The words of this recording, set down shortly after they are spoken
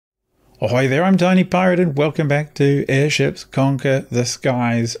Ahoy there, I'm TinyPirate and welcome back to Airships Conquer the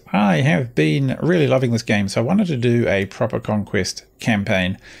Skies. I have been really loving this game, so I wanted to do a proper conquest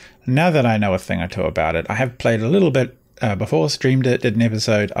campaign. Now that I know a thing or two about it, I have played a little bit before, streamed it, did an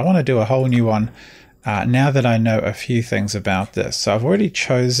episode. I want to do a whole new one now that I know a few things about this. So I've already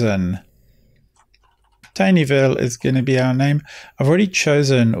chosen... Tinyville is going to be our name. I've already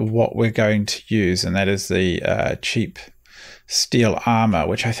chosen what we're going to use, and that is the cheap steel armor,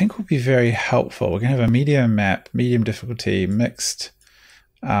 which I think will be very helpful. We're going to have a medium map, medium difficulty, mixed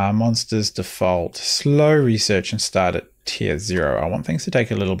monsters default, slow research, and start at tier 0. I want things to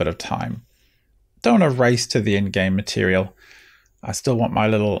take a little bit of time. Don't want to race to the in-game material. I still want my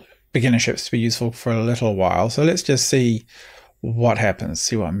little beginner ships to be useful for a little while. So let's just see what happens,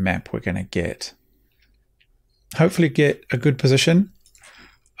 see what map we're going to get. Hopefully get a good position.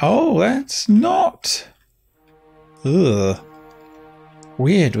 Oh, that's not... Ugh.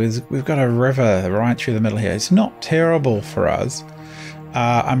 Weird, we've got a river right through the middle here. It's not terrible for us.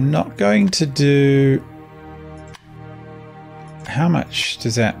 I'm not going to do... How much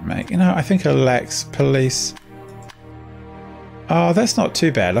does that make? You know, I think a lax police... Oh, that's not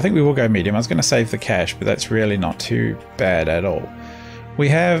too bad. I think we will go medium. I was going to save the cash, but that's really not too bad at all. We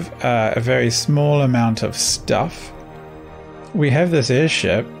have a very small amount of stuff. We have this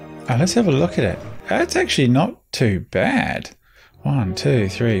airship. Let's have a look at it. That's actually not too bad. 1, 2,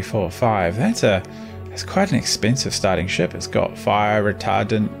 3, 4, 5. That's quite an expensive starting ship. It's got fire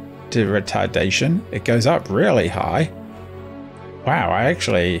retardation. It goes up really high. Wow, I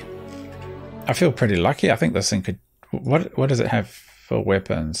feel pretty lucky. I think this thing could... What does it have for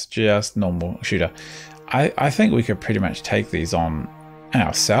weapons? Just normal shooter. I think we could pretty much take these on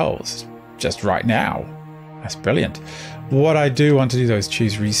ourselves just right now. That's brilliant. What I do want to do though is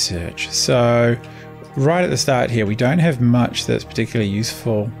choose research. So right at the start here, we don't have much that's particularly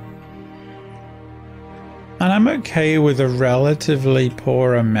useful. And I'm okay with a relatively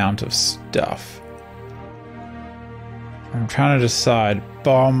poor amount of stuff. I'm trying to decide.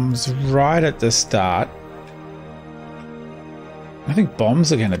 Bombs right at the start. I think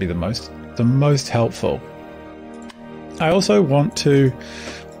bombs are going to be the most helpful. I also want to,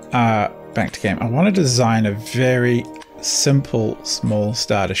 back to game, I want to design a very simple, small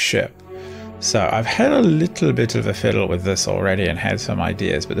starter ship. So I've had a little bit of a fiddle with this already and had some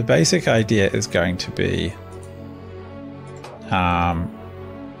ideas, but the basic idea is going to be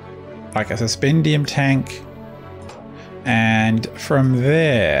like a suspendium tank. And from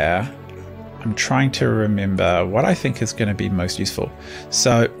there, I'm trying to remember what I think is going to be most useful.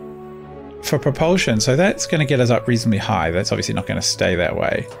 So for propulsion, so that's going to get us up reasonably high. That's obviously not going to stay that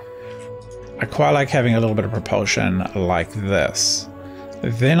way. I quite like having a little bit of propulsion like this.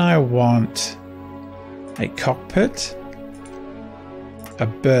 Then I want a cockpit, a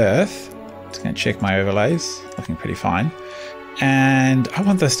berth. Just going to check my overlays, looking pretty fine. And I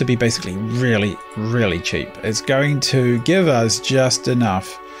want this to be basically really, really cheap. It's going to give us just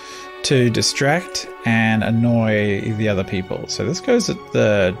enough to distract and annoy the other people. So this goes at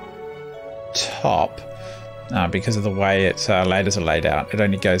the top because of the way its ladders are laid out. It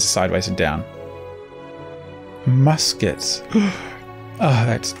only goes sideways and down. Muskets. Oh,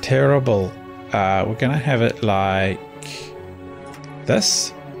 that's terrible. We're going to have it like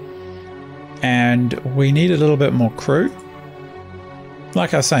this. And we need a little bit more crew.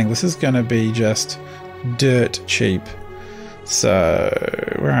 Like I was saying, this is going to be just dirt cheap. So,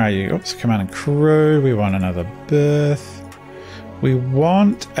 where are you? Oops, command and crew. We want another berth. We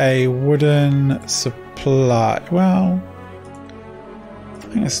want a wooden supply. Well, I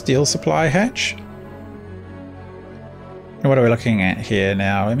think a steel supply hatch. What are we looking at here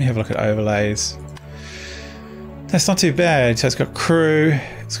now? Let me have a look at overlays. That's not too bad. So it's got crew,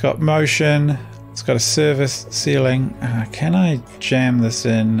 it's got motion, it's got a service ceiling. Can I jam this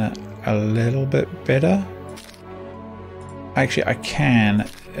in a little bit better? Actually, I can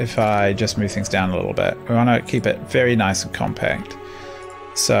if I just move things down a little bit. We want to keep it very nice and compact.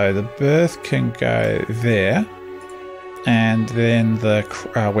 So the berth can go there, and then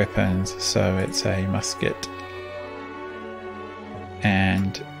the weapons. So it's a musket.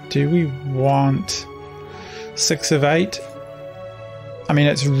 And do we want 6 of 8? I mean,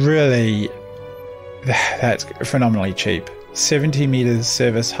 it's really... That's phenomenally cheap. 70 meters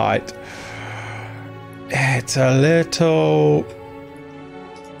service height. It's a little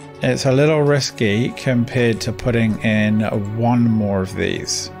risky compared to putting in one more of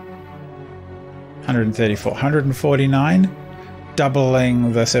these. 134, 149,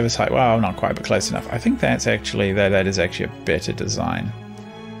 doubling the service height. Well, not quite, but close enough. I think that's actually that is actually a better design.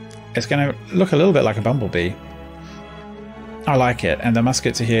 It's going to look a little bit like a Bumblebee. I like it, and the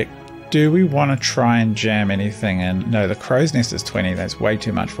muskets are here do we want to try and jam anything in? No, the crow's nest is 20. That's way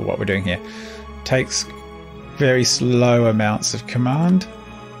too much for what we're doing here. Takes very slow amounts of command.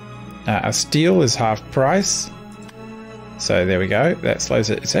 Our steel is half price. So there we go. That slows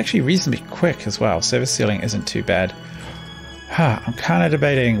it. It's actually reasonably quick as well. Service ceiling isn't too bad. I'm kind of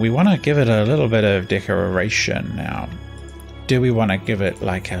debating. We want to give it a little bit of decoration now. Do we want to give it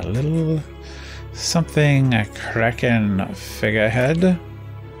like a little something, a Kraken figurehead?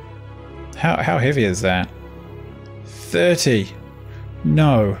 How heavy is that? 30.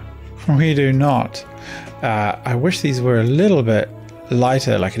 No, we do not. I wish these were a little bit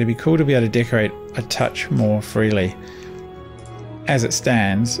lighter. Like, it'd be cool to be able to decorate a touch more freely. As it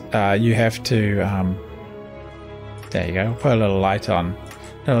stands, you have to there you go, put a little light on,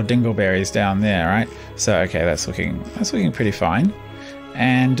 little dingleberries down there, right? So okay, that's looking pretty fine.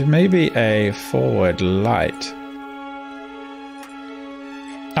 And maybe a forward light.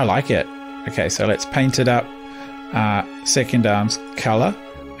 I like it. Okay, so let's paint it up. Second arm's color,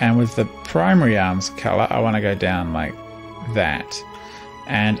 and with the primary arm's color, I want to go down like that.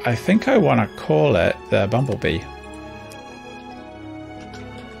 And I think I want to call it the Bumblebee.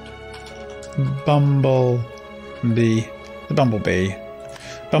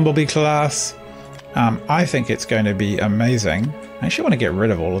 Bumblebee-class. I think it's going to be amazing. I actually want to get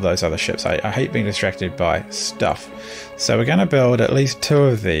rid of all of those other ships. I hate being distracted by stuff. So we're going to build at least 2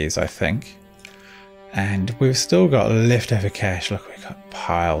 of these, I think. And we've still got leftover cash. Look, we've got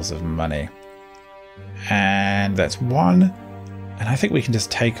piles of money. And that's 1. And I think we can just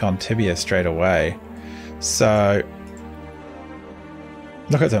take on Tibia straight away. So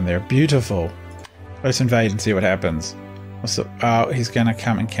look at them. They're beautiful. Let's invade and see what happens. Oh, he's going to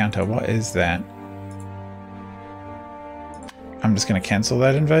come and counter. What is that? I'm just going to cancel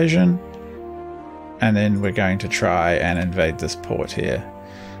that invasion. And then we're going to try and invade this port here.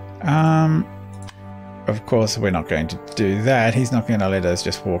 Of course, we're not going to do that. He's not going to let us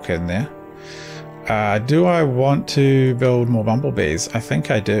just walk in there. Do I want to build more bumblebees? I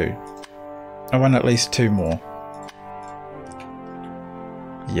think I do. I want at least 2 more.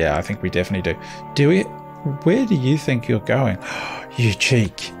 Yeah, I think we definitely do. Do we? Where do you think you're going? You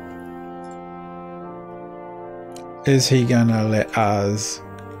cheek. Is he gonna let us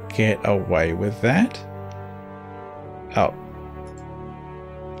get away with that? Oh.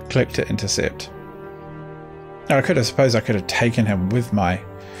 Click to intercept. Oh, I suppose I could have taken him with my...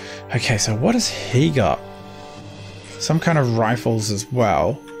 Okay, so what has he got? Some kind of rifles as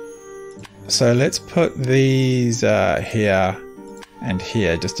well. So let's put these here and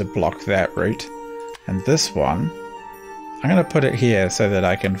here just to block that route. And this one, I'm going to put it here so that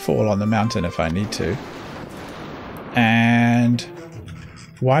I can fall on the mountain if I need to. And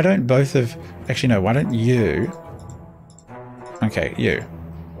why don't both of... Actually, no, why don't you... Okay, you.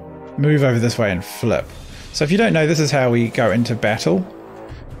 Move over this way and flip. So if you don't know, this is how we go into battle.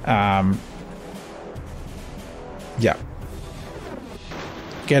 Yeah.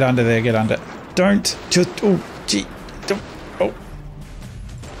 Get under there, get under. Don't just... Oh, gee. Don't... Oh.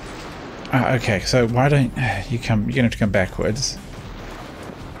 Okay, so why don't you come... You're going to have to come backwards.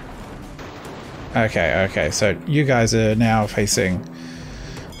 Okay, so you guys are now facing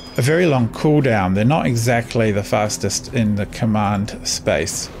a very long cooldown. They're not exactly the fastest in the command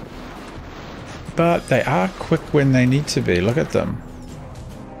space. But they are quick when they need to be. Look at them.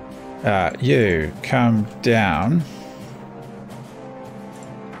 You come down.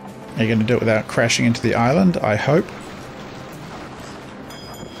 Are you going to do it without crashing into the island? I hope.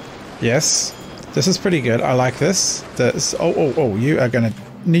 Yes. This is pretty good. I like this. Oh, you are going to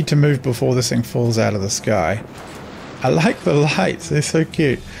need to move before this thing falls out of the sky. I like the lights. They're so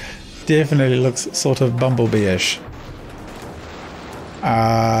cute. Definitely looks sort of Bumblebee-ish.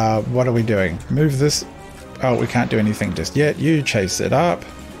 What are we doing? Move this. Oh, we can't do anything just yet. You chase it up.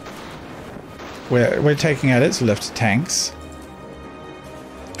 We're taking out its lift tanks.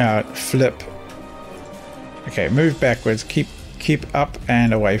 Flip. Okay, move backwards. Keep up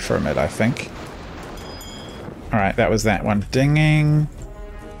and away from it, I think. Alright, that was that one. Dinging.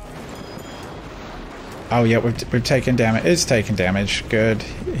 Oh yeah, we've taken damage. It's taken damage. Good.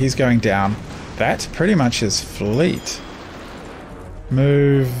 He's going down. That's pretty much his fleet.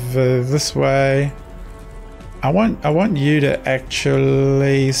 Move this way. I want you to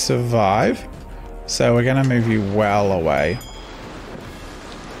actually survive. So we're going to move you well away.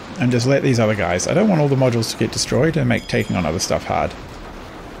 And just let these other guys... I don't want all the modules to get destroyed and make taking on other stuff hard.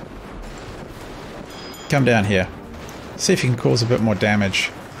 Come down here. See if you can cause a bit more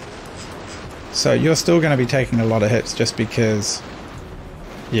damage. So you're still going to be taking a lot of hits just because...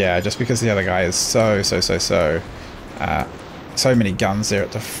 Yeah, just because the other guy is so so many guns there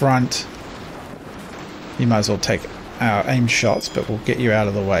at the front. You might as well take our aim shots, but we'll get you out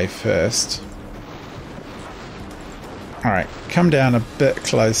of the way first. Alright, come down a bit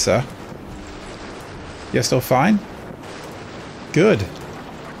closer. You're still fine? Good.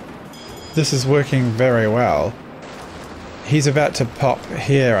 This is working very well. He's about to pop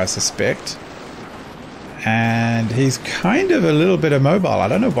here, I suspect. And he's kind of a little bit immobile. I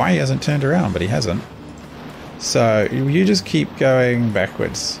don't know why he hasn't turned around, but he hasn't. So you just keep going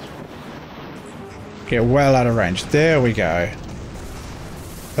backwards. Get well out of range. There we go.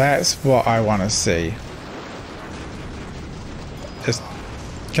 That's what I want to see. Just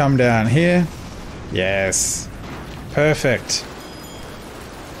come down here. Yes. Perfect.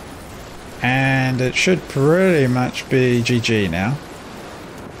 And it should pretty much be GG now.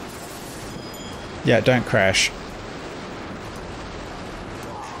 Yeah, don't crash.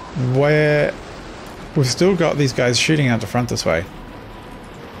 Where we've still got these guys shooting out the front this way.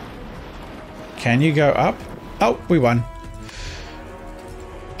 Can you go up? Oh, we won.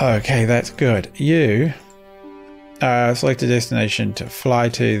 Okay, that's good. You select a destination to fly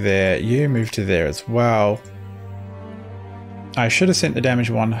to there. You move to there as well. I should have sent the damaged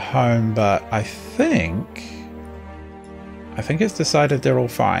one home, but I think it's decided they're all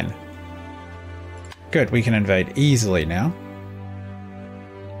fine. Good, we can invade easily now.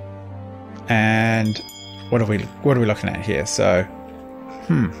 And what are we looking at here? So,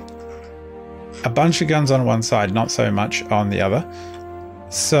 a bunch of guns on one side, not so much on the other.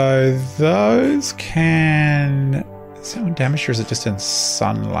 So those can... Is that one damaged or is it just in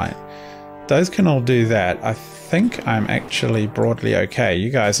sunlight? Those can all do that. I think I'm actually broadly okay.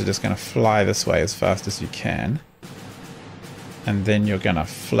 You guys are just going to fly this way as fast as you can. And then you're going to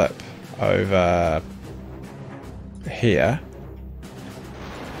flip over here.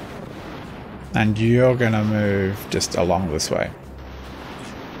 And you're going to move just along this way.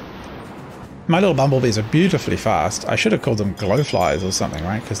 My little bumblebees are beautifully fast. I should have called them glowflies or something,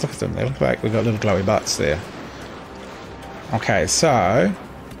 right? Because look at them. They look like they've got little glowy butts there. Okay, so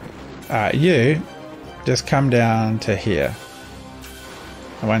you just come down to here.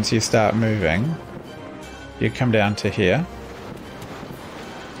 And once you start moving, you come down to here.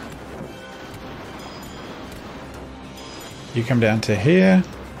 You come down to here.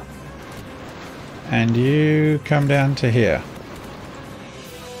 And you come down to here.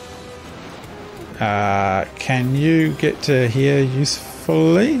 Can you get to here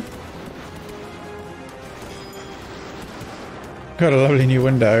usefully? Got a lovely new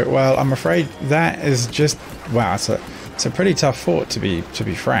window. Well, I'm afraid that is just... Wow, it's a pretty tough fort to be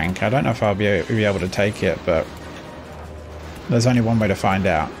frank. I don't know if I'll be able to take it, but there's only one way to find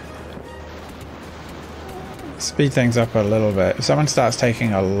out. Speed things up a little bit. If someone starts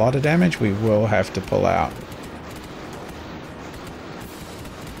taking a lot of damage, we will have to pull out.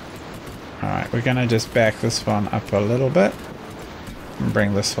 Alright, we're going to just back this one up a little bit and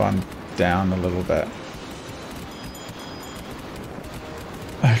bring this one down a little bit.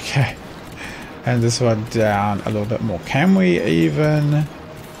 Okay, and this one down a little bit more. Can we even...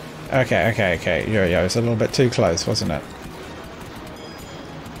 Okay. Yo, it's a little bit too close, wasn't it?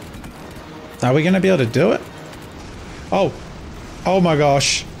 Are we going to be able to do it? Oh my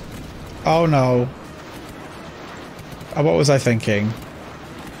gosh. Oh no. What was I thinking?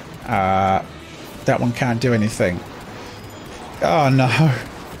 That one can't do anything. Oh no.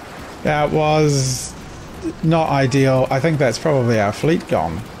 That was not ideal. I think that's probably our fleet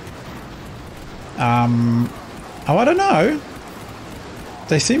gone. Oh, I don't know.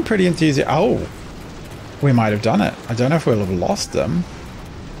 They seem pretty enthusiastic. Oh, we might have done it. I don't know if we'll have lost them.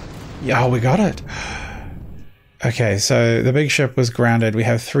 Yeah, we got it. Okay, so the big ship was grounded. We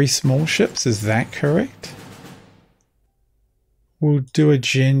have 3 small ships. Is that correct? We'll do a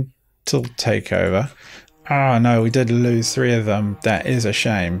gentle takeover. Oh no, we did lose 3 of them. That is a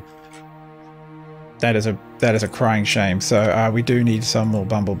shame. That is a crying shame. So we do need some more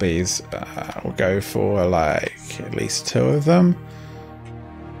bumblebees. We'll go for like at least 2 of them.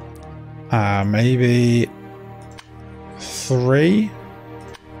 Maybe 3.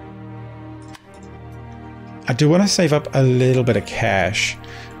 I do want to save up a little bit of cash,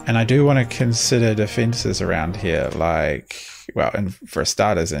 and I do want to consider defenses around here, like, well, and for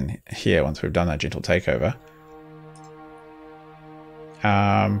starters in here once we've done that gentle takeover.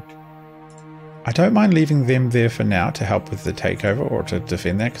 I don't mind leaving them there for now to help with the takeover or to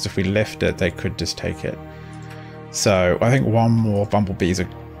defend that, because if we left it, they could just take it. So I think 1 more bumblebee is a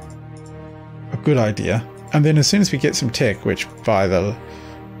good idea. And then as soon as we get some tech, which by the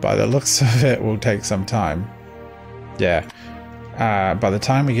looks of it will take some time. Yeah. by the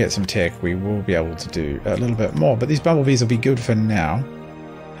time we get some tech, we will be able to do a little bit more. But these bumblebees will be good for now.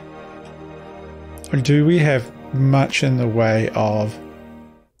 Do we have much in the way of...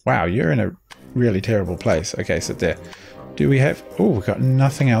 Wow, you're in a really terrible place. Okay, sit there. Do we have... Oh, we've got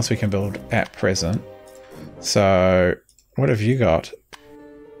nothing else we can build at present. So, what have you got?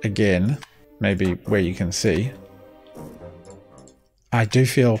 Again, maybe where you can see. I do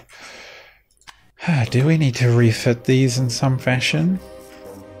feel... Do we need to refit these in some fashion?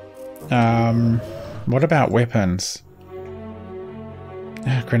 What about weapons?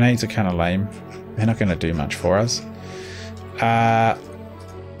 Grenades are kind of lame. They're not going to do much for us. Yeah,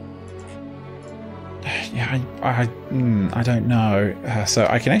 I don't know. So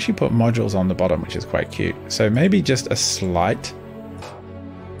I can actually put modules on the bottom, which is quite cute. So maybe just a slight...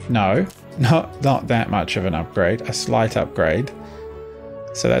 No, not that much of an upgrade. A slight upgrade.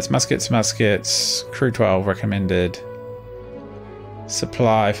 So that's muskets, crew 12 recommended.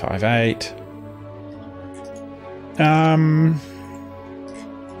 Supply 5.8.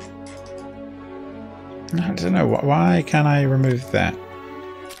 I don't know. Why can't I remove that?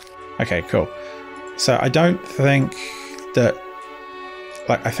 Okay, cool. So I don't think that...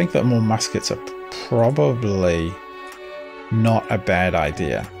 Like, I think that more muskets are probably not a bad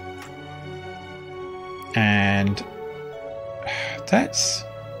idea. And that's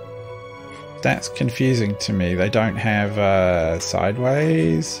confusing to me. They don't have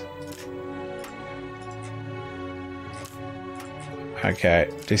sideways. Okay,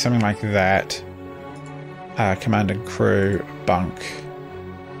 do something like that. Command and crew, bunk.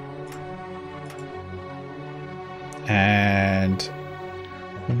 And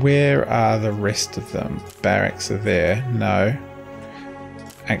where are the rest of them? Barracks are there. No.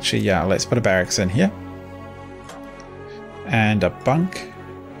 Actually, yeah, let's put a barracks in here. And a bunk.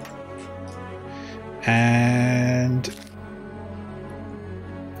 And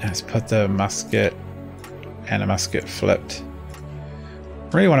let's put the musket and a musket flipped.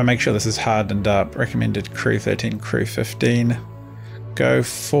 Really want to make sure this is hardened up. Recommended crew 13, crew 15. Go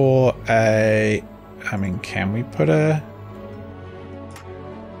for a... I mean, can we put a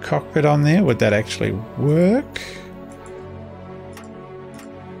cockpit on there? Would that actually work?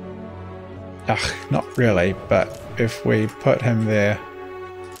 Ugh, not really, but if we put him there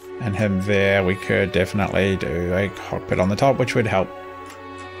and him there, we could definitely do a cockpit on the top, which would help.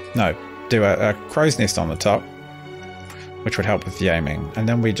 No, do a crow's nest on the top, which would help with the aiming. And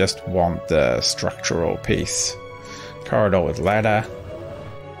then we just want the structural piece. Corridor with ladder.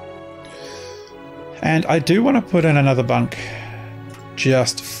 And I do want to put in another bunk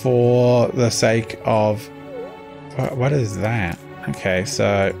just for the sake of... What is that? Okay,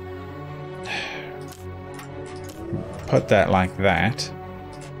 so... Put that like that.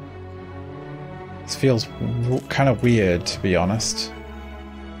 This feels kind of weird, to be honest.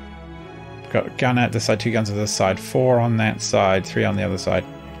 Got a gun at this side, 2 guns at this side, 4 on that side, 3 on the other side.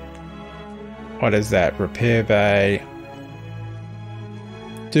 What is that? Repair bay.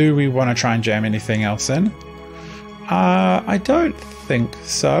 Do we want to try and jam anything else in? I don't think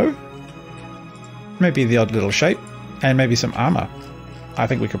so. Maybe the odd little shape, and maybe some armor. I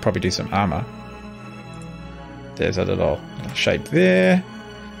think we could probably do some armor. There's a little shape there,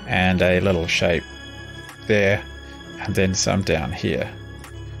 and a little shape there, and then some down here.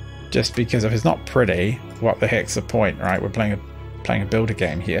 Just because if it's not pretty, what the heck's the point, right? We're playing a builder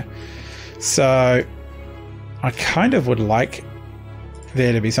game here. So I kind of would like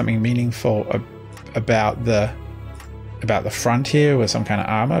there to be something meaningful about the front here with some kind of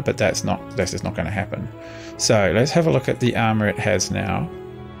armor, but that's just not going to happen. So let's have a look at the armor it has now.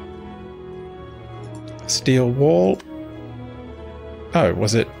 Steel wall. Oh,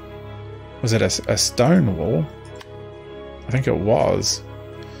 was it a stone wall? I think it was.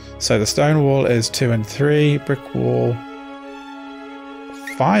 So the stone wall is 2 and 3, brick wall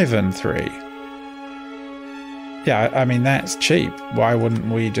 5 and 3. Yeah, I mean, that's cheap. Why wouldn't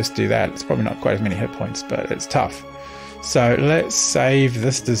we just do that? It's probably not quite as many hit points, but it's tough. So let's save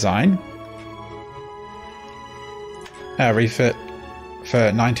this design. Refit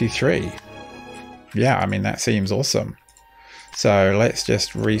for 93. Yeah, I mean, that seems awesome. So let's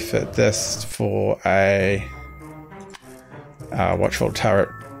just refit this for a watchful turret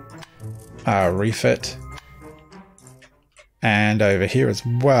refit. And over here as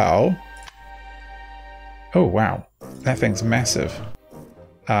well. Oh, wow. That thing's massive.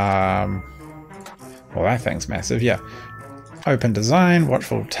 Well, that thing's massive, yeah. Open design,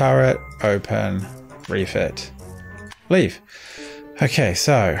 watchful turret, open, refit, leave. Okay,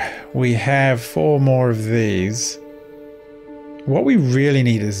 so we have 4 more of these. What we really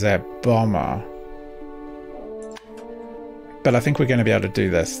need is that bomber. But I think we're going to be able to do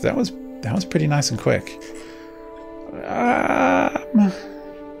this. That was pretty nice and quick. I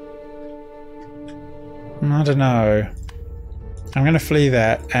don't know. I'm going to flee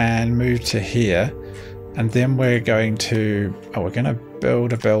that and move to here. And then we're going to... Oh, we're going to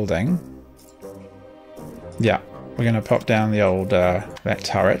build a building. Yeah, we're going to pop down the old that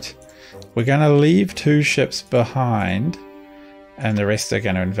turret. We're going to leave 2 ships behind. And the rest are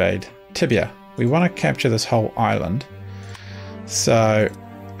going to invade Tibia. We want to capture this whole island. So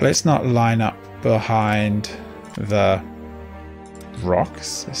let's not line up behind the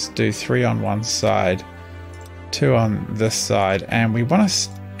rocks. Let's do 3 on one side, 2 on this side, and we want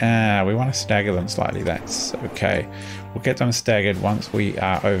to stagger them slightly. That's okay. We'll get them staggered once we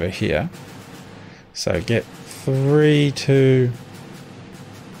are over here. So get 3 to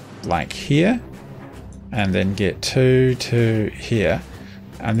like here, and then get 2 to here,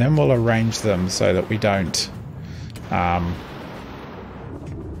 and then we'll arrange them so that we don't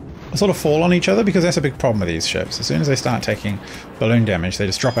sort of fall on each other, because that's a big problem with these ships. As soon as they start taking balloon damage, they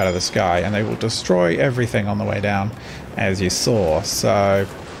just drop out of the sky and they will destroy everything on the way down, as you saw. So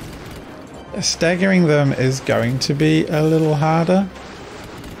staggering them is going to be a little harder.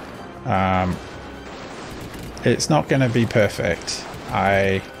 It's not going to be perfect.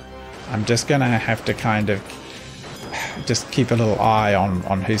 I'm just going to have to kind of just keep a little eye on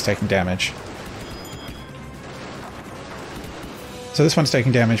who's taking damage. So this one's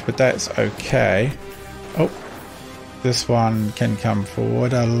taking damage, but that's okay. Oh, this one can come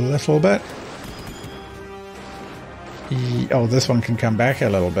forward a little bit. Oh, this one can come back a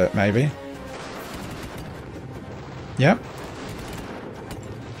little bit, maybe. Yep.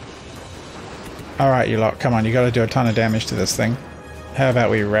 Alright, you lot, come on, you gotta do a ton of damage to this thing. How about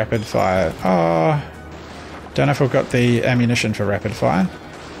we rapid fire? Oh, don't know if we've got the ammunition for rapid fire.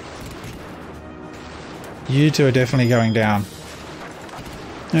 You two are definitely going down.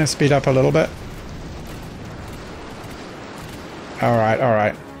 Yeah, speed up a little bit. Alright,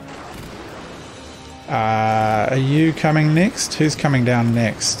 alright. Are you coming next? Who's coming down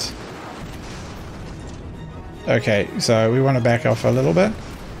next? Okay, so we want to back off a little bit.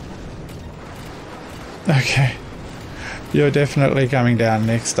 Okay. You're definitely coming down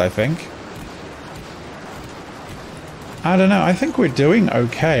next, I think. I don't know, I think we're doing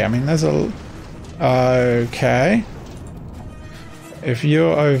okay. I mean, there's a... Okay. If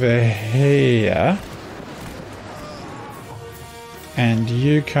you're over here and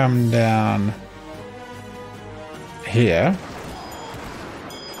you come down here,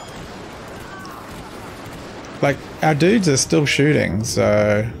 like, our dudes are still shooting,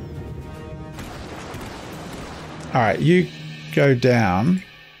 so alright, you go down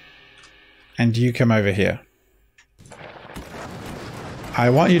and you come over here.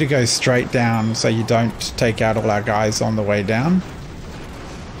 I want you to go straight down so you don't take out all our guys on the way down.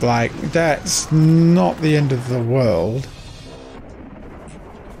 Like, that's not the end of the world.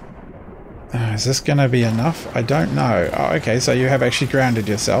 Is this going to be enough? I don't know. Oh, okay, so you have actually grounded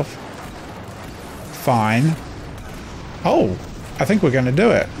yourself. Fine. Oh, I think we're going to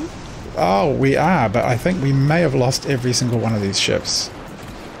do it. Oh, we are, but I think we may have lost every single one of these ships.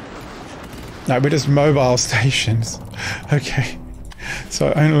 No, we're just mobile stations. Okay.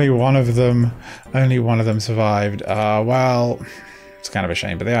 So only one of them survived. Well... It's kind of a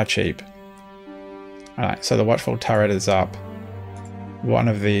shame, but they are cheap. Alright, so the watchful turret is up. One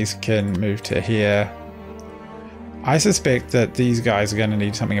of these can move to here. I suspect that these guys are going to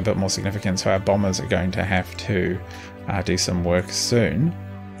need something a bit more significant, so our bombers are going to have to do some work soon.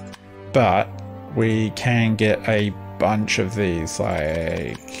 But we can get a bunch of these,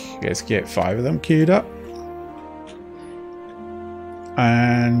 like, let's get 5 of them queued up.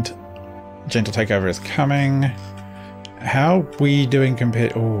 And gentle takeover is coming. How are we doing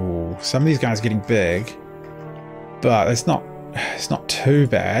compared... Oh, some of these guys are getting big, but it's not too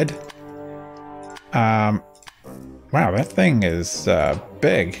bad. Wow, that thing is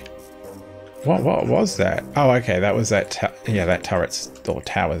big. What was that? Oh, okay, that was that. Yeah, that turret's or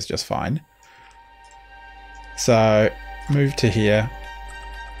tower's just fine. So move to here.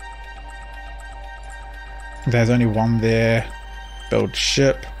 There's only one there. Build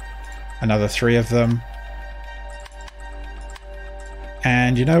ship. Another 3 of them.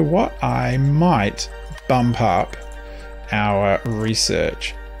 And you know what? I might bump up our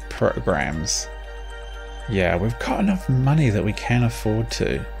research programs. Yeah, we've got enough money that we can afford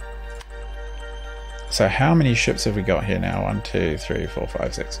to. So how many ships have we got here now? 1, 2, 3, 4,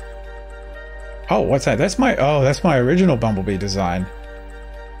 5, 6. Oh, what's that? That's my original Bumblebee design.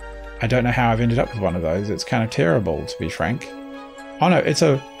 I don't know how I've ended up with one of those. It's kind of terrible, to be frank. Oh no, it's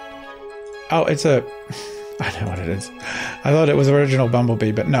a... I know what it is. I thought it was original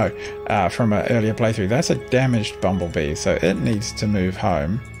Bumblebee, but no, from an earlier playthrough. That's a damaged Bumblebee, so it needs to move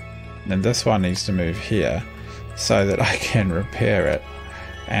home. And this one needs to move here so that I can repair it.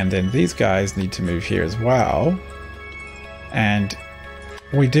 And then these guys need to move here as well. And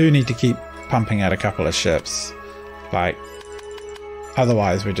we do need to keep pumping out a couple of ships. Like,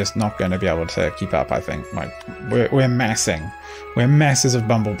 otherwise we're just not going to be able to keep up, I think. Like, we're massing. We're masses of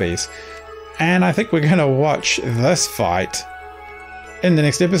Bumblebees. And I think we're going to watch this fight in the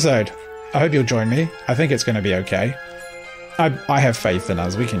next episode. I hope you'll join me. I think it's going to be okay. I have faith in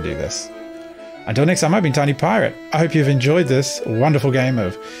us. We can do this. Until next time, I've been TinyPirate. I hope you've enjoyed this wonderful game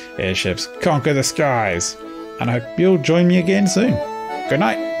of Airships Conquer the Skies. And I hope you'll join me again soon. Good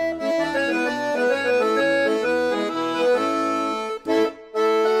night.